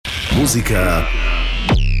המוזיקה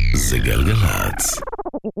זה גלגלץ.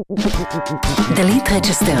 דלית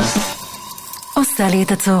רצ'סטר עושה לי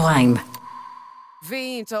את הצהריים.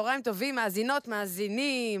 צהריים טובים, מאזינות,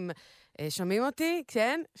 מאזינים. שומעים אותי?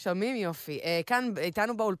 כן? שומעים? יופי. כאן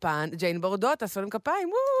איתנו באולפן, ג'יין בורדו, תעשו להם כפיים.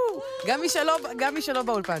 גם מי שלא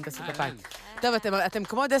באולפן, תעשו כפיים. טוב, אתם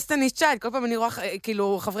כמו דסטיניס צ'יילד, כל פעם אני רואה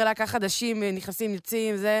כאילו חברי להקה חדשים, נכנסים,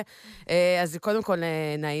 יוצאים, זה. אז קודם כל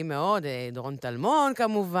נעים מאוד, דורון תלמון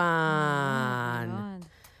כמובן.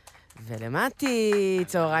 ולמתי,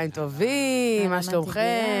 צהריים טובים, מה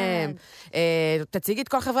שלומכם? תציגי את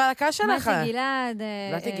כל חברי הלהקה שלך.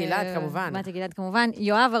 מתי גלעד, כמובן.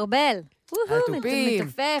 יואב ארבל. התופים.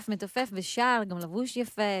 מתופף ושר, גם לבוש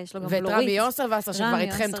יפה, יש לו גם ואת בלורית. רמי יוסרבסר, שכבר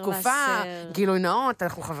איתכם תקופה. גילוי נאות,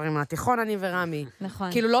 אנחנו חברים מהתיכון, אני ורמי.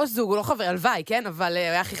 נכון. כאילו לא זוג, הוא לא חבר, הלוואי, כן? אבל הוא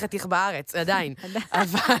היה הכי חתיך בארץ, עדיין.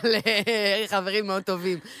 אבל חברים מאוד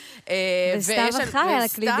טובים. וסתיו אחי, על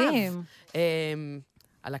הקלידים.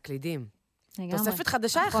 על הקלידים. תוספת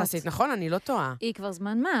חדשה יחסית, נכון? אני לא טועה. היא כבר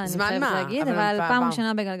זמן מה, אני חייבת להגיד, אבל פעם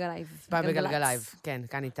ראשונה בגלגלייב. פעם בגלגלייב, כן,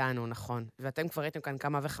 כאן איתנו, נכון. ואתם כבר הייתם כאן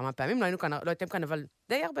כמה וכמה פעמים, לא הייתם כאן, אבל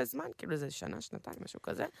די הרבה זמן, כאילו זה שנה, שנתיים, משהו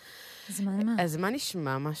כזה. זמן מה? אז מה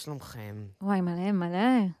נשמע, מה שלומכם? וואי,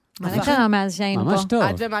 מלא קרה מאז שהיינו פה. ממש טוב.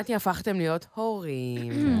 את ומתי הפכתם להיות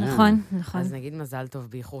הורים. נכון. אז נגיד מזל טוב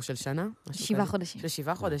באיחור של שנה? 7 חודשים. של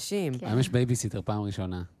 7 חודשים. היום יש בייביסיטר פעם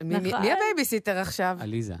ראשונה. מי הבייביסיטר עכשיו?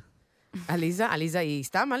 עליזה. עליזה היא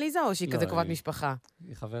סתם עליזה, או שהיא כזה קרובת משפחה?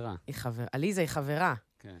 היא חברה. עליזה היא חברה.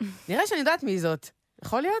 כן. נראה שאני יודעת מי זאת.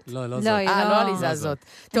 יכול להיות? לא זאת. לא עליזה הזאת.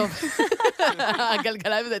 טוב,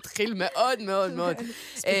 הגלגלייב הזה התחיל מאוד מאוד מאוד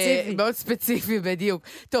ספציפי. מאוד ספציפי, בדיוק.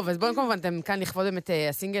 טוב, אז בואו כמובן, אתם כאן לכבוד באמת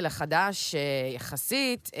הסינגל החדש,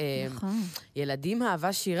 יחסית, ילדים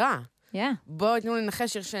אהבה שירה. בואו תנו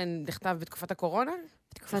לנחש שיר שנכתב בתקופת הקורונה.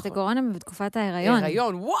 בתקופת הקורונה ובתקופת ההיריון.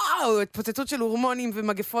 ההיריון, וואו, התפוצצות של הורמונים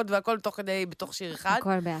ומגפות והכל בתוך שיר אחד.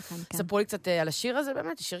 הכל ביחד, כן. ספרו לי קצת על השיר הזה,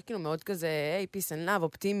 באמת, שיר כאילו מאוד כזה, היי, peace and love,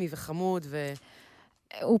 אופטימי וחמוד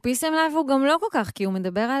הוא peace and love הוא גם לא כל כך, כי הוא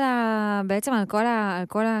מדבר בעצם על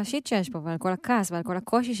כל השיט שיש פה, ועל כל הכעס, ועל כל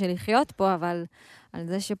הקושי של לחיות פה, אבל על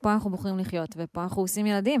זה שפה אנחנו בוחרים לחיות, ופה אנחנו עושים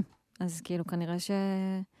ילדים. אז כאילו, כנראה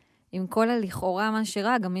שעם כל הלכאורה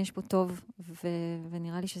מהשירה, גם יש פה טוב,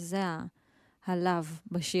 ונראה לי שזה הלב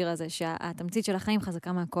בשיר הזה, שהתמצית של החיים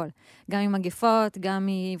חזקה מהכל. גם ממגפות, גם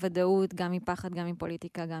מוודאות, גם מפחד, גם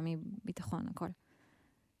מפוליטיקה, גם מביטחון, הכל.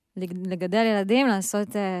 לגדל ילדים, לעשות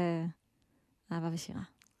אהבה ושירה.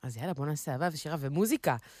 אז יאללה, בוא נעשה אהבה ושירה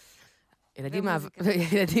ומוזיקה.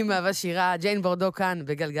 ילדים אהבה שירה, ג'יין בורדו כאן,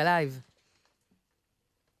 בגלגלייב.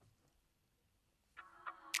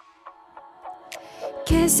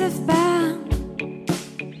 כסף בא,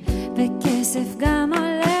 וכסף גם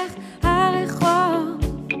הולך, הרחוב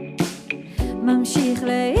ממשיך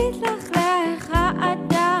להתלכלך,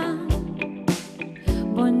 האדם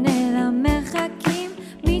בונה למרחקים,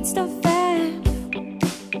 מצטופף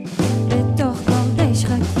בתוך גורדי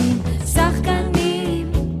שחקים,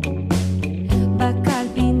 שחקנים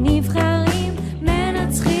בקלפי נבחרים,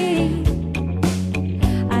 מנצחים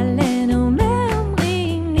עלינו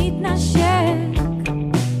מאמרים, נתנשק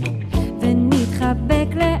ונתחבק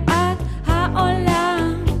לאט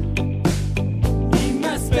העולם,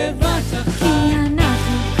 נמאס בבת אחת, כי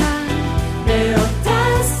אנחנו כאן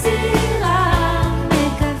באותה סירה,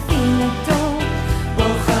 מקלפים לטוב,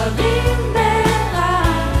 בוחרים ברע,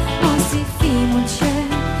 מוסיפים עוד שם,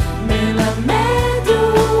 מלמד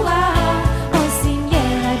ורע, עושים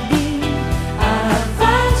ילדים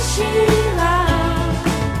אהבה שירה,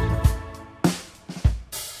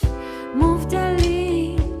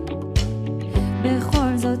 מובטלים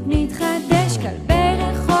בכל זאת מתחדש, כלבי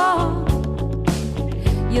רחוב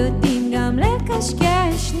יודעים גם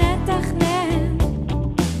לקשקש, נתכנן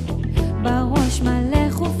בראש מלא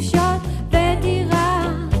חופשות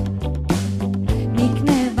ודירה,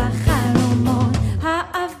 נקנה בחלומות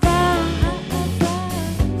העבר,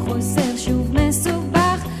 חוזר שוב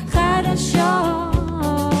מסובך, חדשות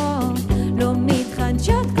לא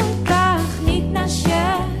מתחדשות כל כך, נתנשק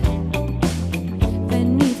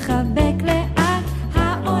ונתחבק לאט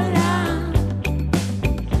העולם,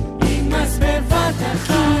 נמאס בבת אחת,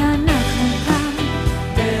 כי אנחנו כאן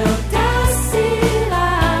באותה סירה,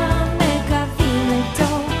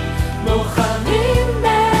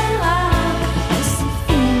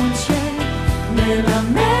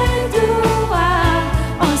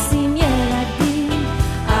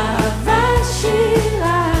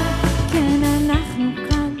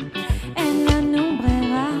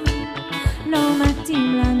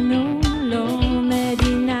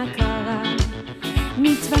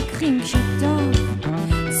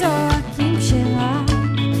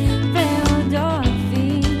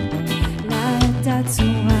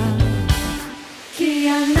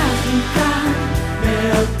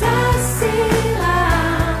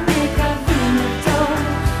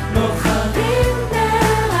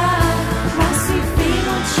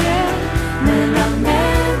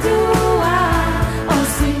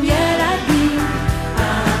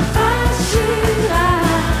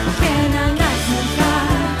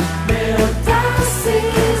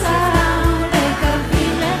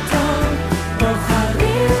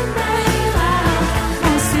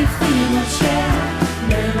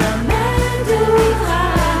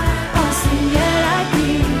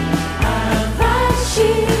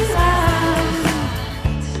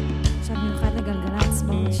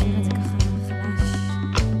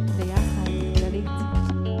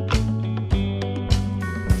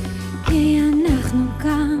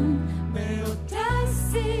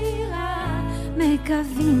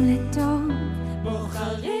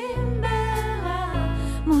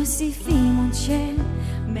 מוסיפים עוד של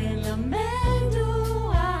מלמד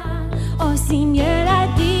הוראה, עושים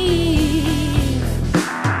ילדים.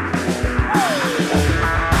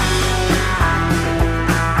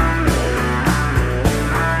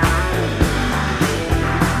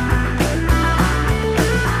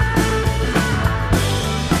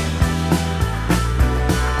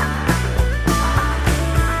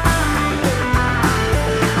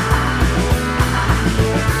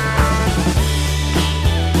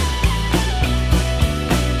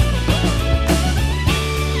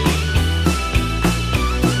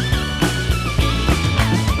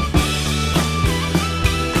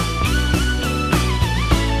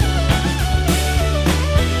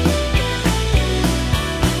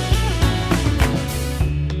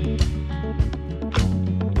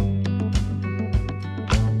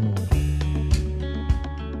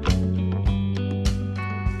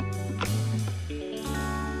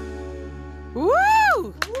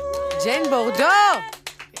 ג'יין בורדו!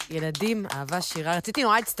 ילדים, אהבה שירה. רציתי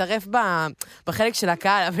נורא להצטרף בחלק של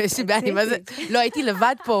הקהל, אבל יש לי בעיה, לא, הייתי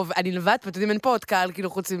לבד פה, אני לבד פה, אתם יודעים, אין פה עוד קהל, כאילו,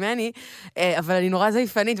 חוץ ממני, אבל אני נורא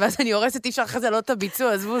זייפנית, ואז אני הורסת, אי אפשר אחרי זה לא את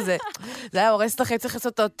הביצוע, עזבו, זה היה הורסת לכם, צריך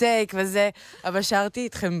לעשות עוד טייק וזה, אבל שרתי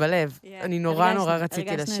איתכם בלב. אני נורא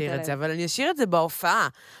רציתי לשיר את זה, אבל אני אשיר את זה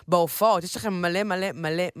בהופעות, יש לכם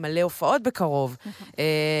מלא הופעות בקרוב.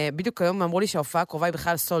 בדיוק היום אמרו לי שההופעה הקרובה היא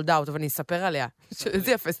בכלל סולד אאוט, אבל אני אספר עליה.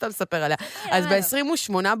 זה יפה, סתם לספר עליה. אז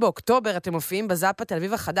ב-28 באוקטובר אתם מופיעים בזאפה תל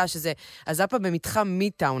אביב החדש, שזה הזאפה במתחם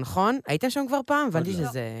מיטאון, נכון? הייתם שם כבר פעם? הבנתי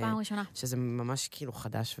שזה... פעם ראשונה. שזה ממש כאילו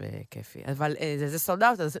חדש וכיפי. אבל זה סולד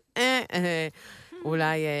אאוט, אז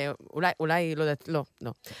אולי, לא יודעת,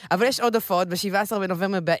 לא. אבל יש עוד הופעות, ב-17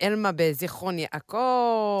 בנובמבר באלמה בזיכרון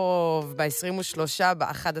יעקב, ב-23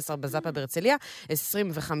 ב-11 בזאפה בהרצליה,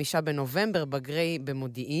 25 בנובמבר בגרי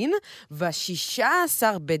במודיעין, ב-16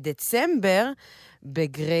 בדצמבר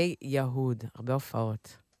בגרי יהוד. הרבה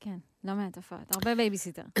הופעות. כן, לא מעט הופעות. הרבה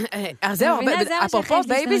בייביסיטר. אז זהו, אפרופו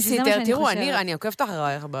בייביסיטר, תראו, אני עוקבת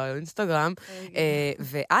אחרייך באינסטגרם,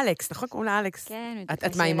 ואלכס, נכון? קוראים לה אלכס? כן.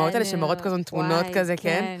 את מהאימהות האלה שמראות כזון תמונות כזה,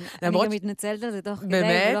 כן? אני גם מתנצלת על זה תוך כדי,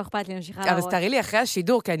 ולא אכפת לי, נמשיכה להראות. אז תראי לי אחרי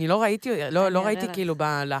השידור, כי אני לא ראיתי כאילו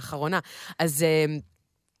לאחרונה. אז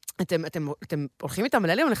אתם הולכים איתם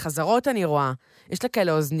מלא לחזרות, אני רואה. יש לה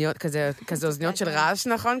כאלה אוזניות, כזה אוזניות של רעש,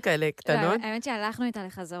 נכון? כאלה קטנות. האמת שהלכנו איתה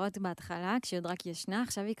לחזרות בהתחלה, כשהיא עוד רק ישנה,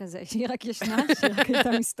 עכשיו היא כזה, שהיא רק ישנה, שהיא רק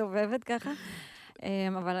הייתה מסתובבת ככה.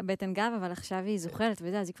 אבל בטן גב, אבל עכשיו היא זוכרת,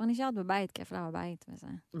 וזה, אז היא כבר נשארת בבית, כיף לה בבית, וזה.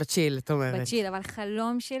 בצ'יל, את אומרת. בצ'יל, אבל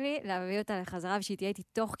חלום שלי להביא אותה לחזרה, ושהיא תהיה איתי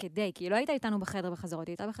תוך כדי, כי היא לא הייתה איתנו בחדר בחזרות,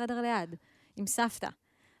 היא הייתה בחדר ליד, עם סבתא.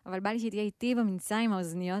 אבל בא לי שהיא תהיה איתי במנסה עם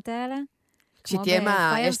האוזניות האלה.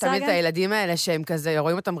 כשתהיה יש תמיד את הילדים האלה שהם כזה,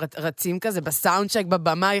 רואים אותם רצים כזה בסאונדשק,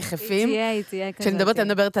 בבמה, יחפים. היא תהיה כזה. כשנדברת, אני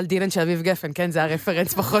מדברת על דילן של אביב גפן, כן? זה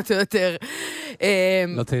הרפרנס פחות או יותר.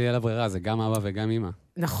 לא תהיה לה ברירה, זה גם אבא וגם אמא.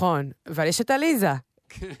 נכון, אבל יש את עליזה.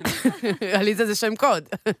 עליזה זה שם קוד.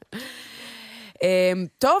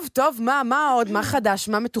 טוב, מה עוד, מה חדש,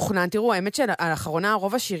 מה מתוכנן? תראו, האמת שלאחרונה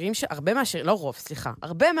רוב השירים,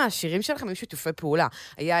 הרבה מהשירים שלכם היו שיתופי פעולה.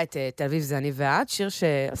 היה את תל אביב זה אני ואת, שיר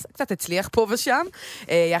שקצת הצליח פה ושם,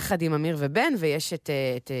 יחד עם אמיר ובן, ויש את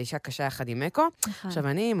אישה קשה יחד עם אקו. עכשיו,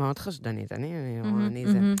 אני מאוד חשדנית,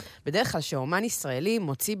 בדרך כלל שאומן ישראלי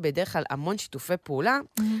מוציא בדרך כלל המון שיתופי פעולה,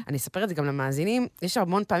 אני אספר את זה גם למאזינים, יש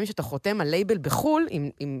המון פעמים שאתה חותם על לייבל בחול,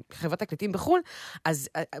 עם חברת תקליטים בחול, אז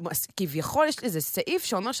כביכול יש איזה סעיף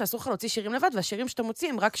שאומר שאסור לך להוציא שירים לבד, והשירים שאתה מוציא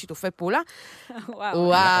הם רק שיתופי פעולה.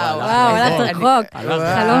 וואו, הלך רחוק.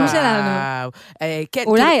 חלום שלנו.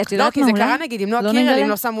 אולי, את יודעת מה, אולי? זה קרה נגיד עם נועה קירל, אם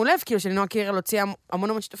לא שמו לב, כאילו שלנועה קירל הוציאה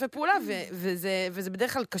המון שיתופי פעולה, וזה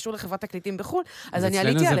בדרך כלל קשור לחברת תקליטים בחול, אז אני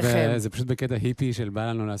עליתי עליכם. זה פשוט בקטע היפי של בא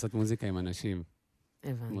לנו לעשות מוזיקה עם אנשים.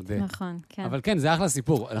 מודה. נכון, כן. אבל כן, זה אחלה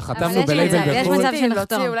סיפור. חתמנו בלייבל בחול. יש מצב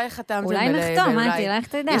שנחתום. אולי חתמתם אולי נחתום, מתי, לך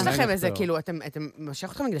תדע. יש לכם איזה, כאילו, אתם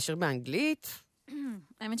משך אתכם לשיר באנגלית?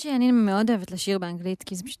 האמת שאני מאוד אוהבת לשיר באנגלית,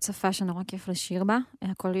 כי זו פשוט שפה שנורא כיף לשיר בה.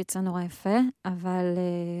 הכל יצא נורא יפה, אבל...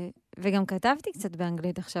 וגם כתבתי קצת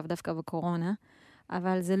באנגלית עכשיו, דווקא בקורונה,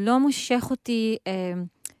 אבל זה לא מושך אותי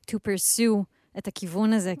to pursue את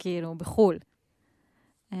הכיוון הזה, כאילו, בחול.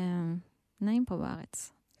 נעים פה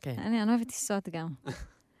בארץ. אני אוהבת טיסות גם.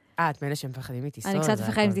 את מאלה שמפחדים מטיסות. אני קצת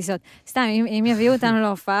מפחדת מטיסות. סתם, אם יביאו אותנו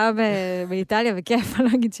להופעה באיטליה, וכיף, אני לא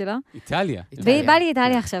אגיד שלא. איטליה? בא לי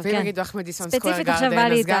איטליה עכשיו, כן. ואם נגידו לך מדיסון סקוואר ספציפית עכשיו בא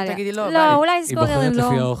גארדן, לי אז גם איטליה. תגידי לא. לא, אולי סקוואר גארדן לא.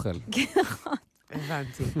 היא בוחרת לפי האוכל. נכון.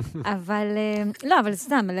 הבנתי. אבל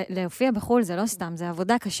סתם, להופיע בחול זה לא סתם, זה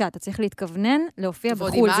עבודה קשה, אתה צריך להתכוונן להופיע בחול.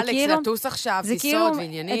 ועוד עם אלכס לטוס עכשיו, טיסות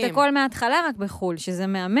ועניינים. זה כאילו את הכל מההתחלה רק בחול, שזה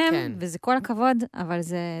מהמם, וזה כל הכבוד, אבל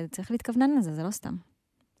זה צריך להתכוונן לזה, זה לא סתם.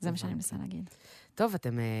 זה מה שאני מנסה להגיד. טוב,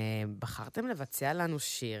 אתם בחרתם לבצע לנו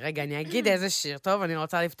שיר. רגע, אני אגיד איזה שיר. טוב, אני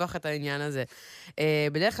רוצה לפתוח את העניין הזה.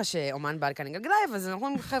 בדרך כלל שאומן בעל כאן בגלגלייב, אז אנחנו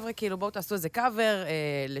אומרים, חבר'ה, כאילו, בואו תעשו איזה קאבר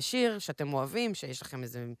לשיר שאתם אוהבים, שיש לכם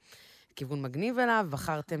איזה כיוון מגניב אליו.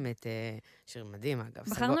 בחרתם את שיר מדהים, אגב.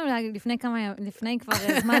 בחרנו לפני כבר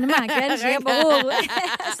זמן מה, כן? שיהיה ברור.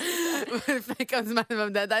 לפני כמה זמן,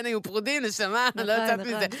 עדיין היו פרודים, נשמה, לא יצאת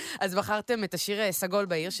מזה. אז בחרתם את השיר סגול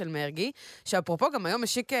בעיר של מרגי, שאפרופו גם היום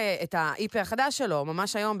משיק את ה-EP החדש שלו,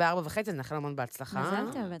 ממש היום ב-4:30, אז נאחל המון בהצלחה.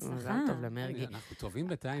 מזל טוב, בהצלחה. מזל טוב למרגי. אנחנו טובים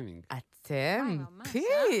בטיימינג. אתם, פי.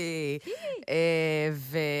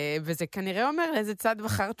 וזה כנראה אומר לאיזה צד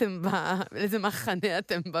בחרתם, לאיזה מחנה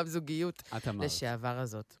אתם בזוגיות לשעבר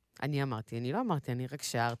הזאת. אני אמרתי, אני לא אמרתי, אני רק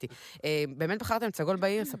שערתי. באמת בחרתם את סגול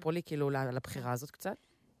בעיר, ספרו לי כאילו על הבחירה הזאת קצת.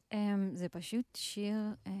 זה פשוט שיר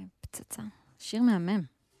פצצה. שיר מהמם.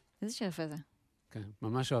 איזה שיר יפה זה. כן,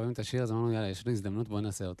 ממש אוהבים את השיר, אז אמרנו, יאללה, יש לנו הזדמנות, בואו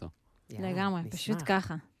נעשה אותו. לגמרי, פשוט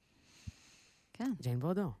ככה. כן. ג'יין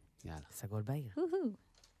בורדו. יאללה. סגול בעיר.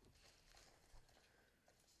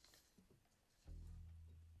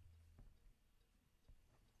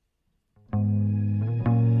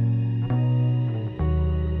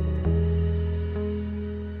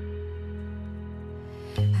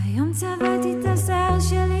 היום צבעתי את השיער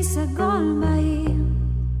שלי סגול בעיר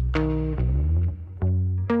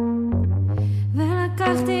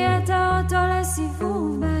ולקחתי את האוטו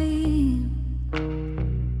לסיבוב בעיר.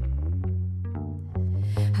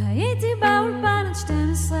 הייתי באולפן עד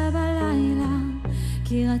 12 בלילה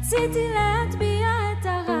כי רציתי להטביע את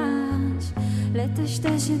הרעש,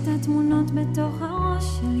 לטשטש את התמונות בתוך הראש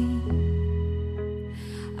שלי.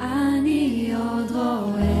 אני עוד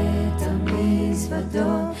רואה את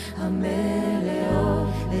המזוודות המלאות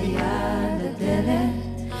ליד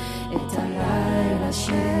הדלת, את הלילה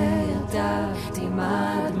שהרטבתי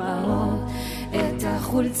מהדמעות, את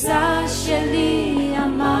החולצה שלי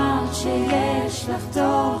אמרת שיש לך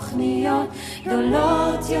תוכניות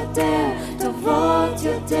גדולות יותר, טובות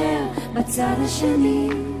יותר בצד השני.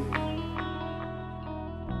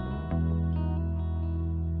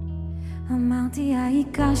 אמרתי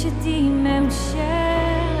העיקר שתהי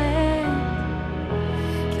מאושרת,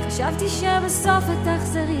 כי חשבתי שבסוף את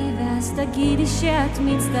תחזרי ואז תגידי שאת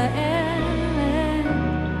מצטערת,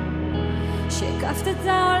 שהקפת את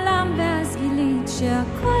העולם ואז גילית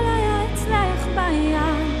שהכל היה אצלך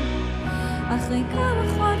ביד. אחרי כמה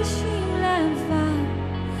חודשים לבד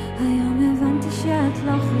היום הבנתי שאת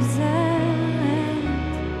לא חוזרת,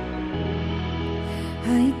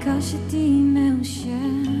 העיקר שתהי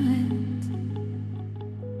מאושרת.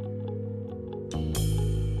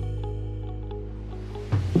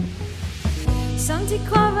 שמתי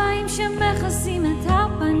כובעים שמכסים את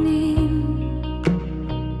הפנים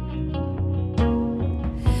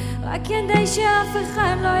רק כדי שאף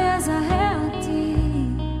אחד לא יזהה אותי,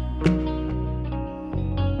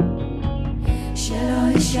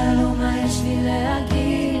 שלא ישאלו מה יש לי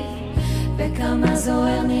להגיב וכמה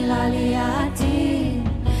זוהר נראה לי העתיד.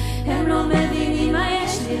 הם לא מבינים מה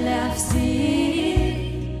יש לי להפסיד.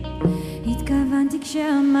 התכוונתי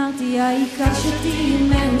כשאמרתי העיקר שתהי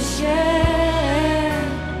מאושרת,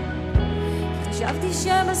 חשבתי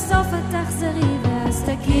שבסוף את תחזרי ואז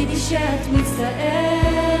תגידי שאת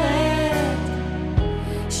מצטערת,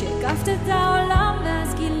 שהקפת את העולם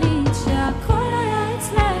ואז גילית שהכל היה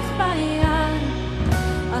אצלך ביד.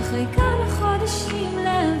 אחרי כמה חודשים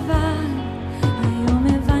לבד היום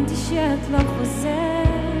הבנתי שאת לא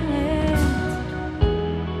חוזרת,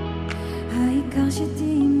 העיקר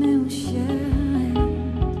שתהי מאושרת.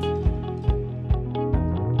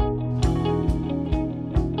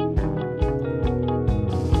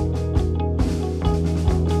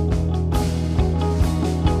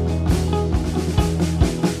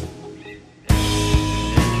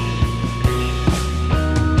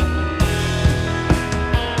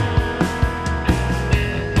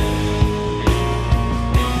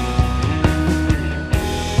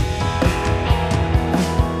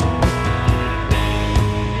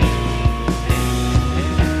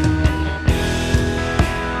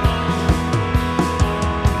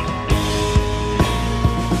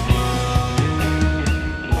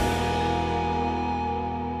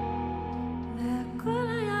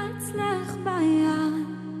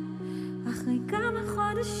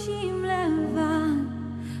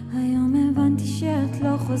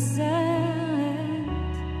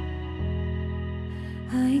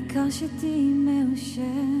 שתהי מאושרת.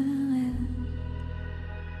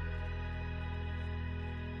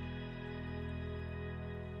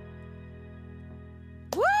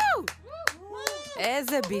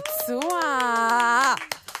 איזה ביצוע!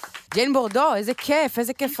 ג'יין בורדו, איזה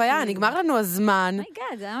כיף היה, נגמר לנו הזמן.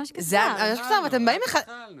 מייגאד, זה היה ממש קצר. זה היה ממש קצר,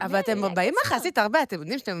 אבל אתם באים יחסית הרבה, אתם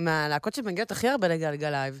יודעים שאתם מהלהקות שמגיעות הכי הרבה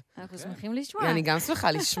לגלגלייב. אנחנו שמחים לשמוע. אני גם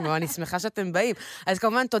שמחה לשמוע, אני שמחה שאתם באים. אז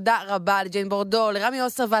כמובן, תודה רבה לג'יין בורדו, לרמי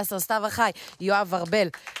אוסר וסר, סתיו החי, יואב ארבל,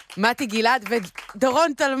 מתי גלעד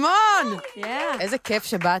ודורון טלמון. איזה כיף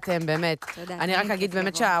שבאתם, באמת. אני רק אגיד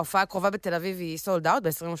באמת שההופעה הקרובה בתל אביב היא סולד אאוט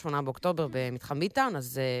ב-28 באוקטובר במתחם מיטאון,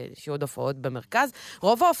 אז שיהיו עוד הופעות במרכז.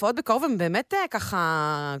 רוב ההופעות בקרוב הם באמת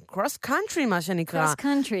ככה קרוס קאנטרי, מה שנקרא. קרוס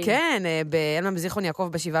קאנטרי. כן, באלמה בזיכרון יעקב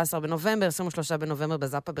ב-17 בנובמבר, 23 בנובמבר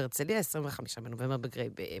בזאפה בהרצליה, 25 בנובמבר בגריי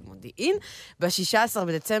במודיעין, ב-16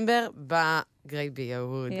 בדצמבר בגריי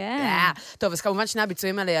ביהוד. טוב, אז כמובן שני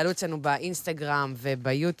הביצועים האלה יעלו אצלנו באינסטגרם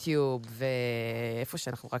וביוטיוב, ואיפה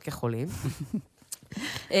שאנחנו רק יכולים.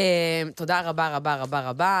 תודה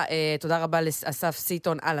רבה. תודה רבה לאסף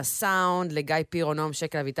סיטון על הסאונד, לגיא פירו, נועם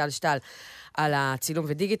שקל, אביטל שטל על הצילום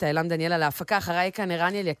ודיגיטל, אלם דניאל על ההפקה, אחריי כאן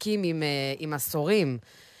ערן אליקים עם עשורים.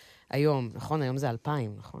 היום, נכון? היום זה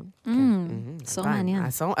 2000, נכון? עשור מעניין.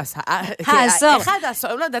 העשור. אחד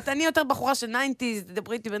העשור, לא יודעת, אני יותר בחורה של 90s,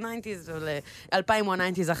 דברי איתי ב-90s, 2000 הוא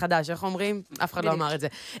ה-90s החדש, איך אומרים? אף אחד לא אמר את זה.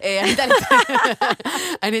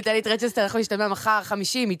 אני דלית רצ'סטר, אנחנו נשתמע מחר,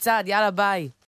 50, מצעד, יאללה ביי.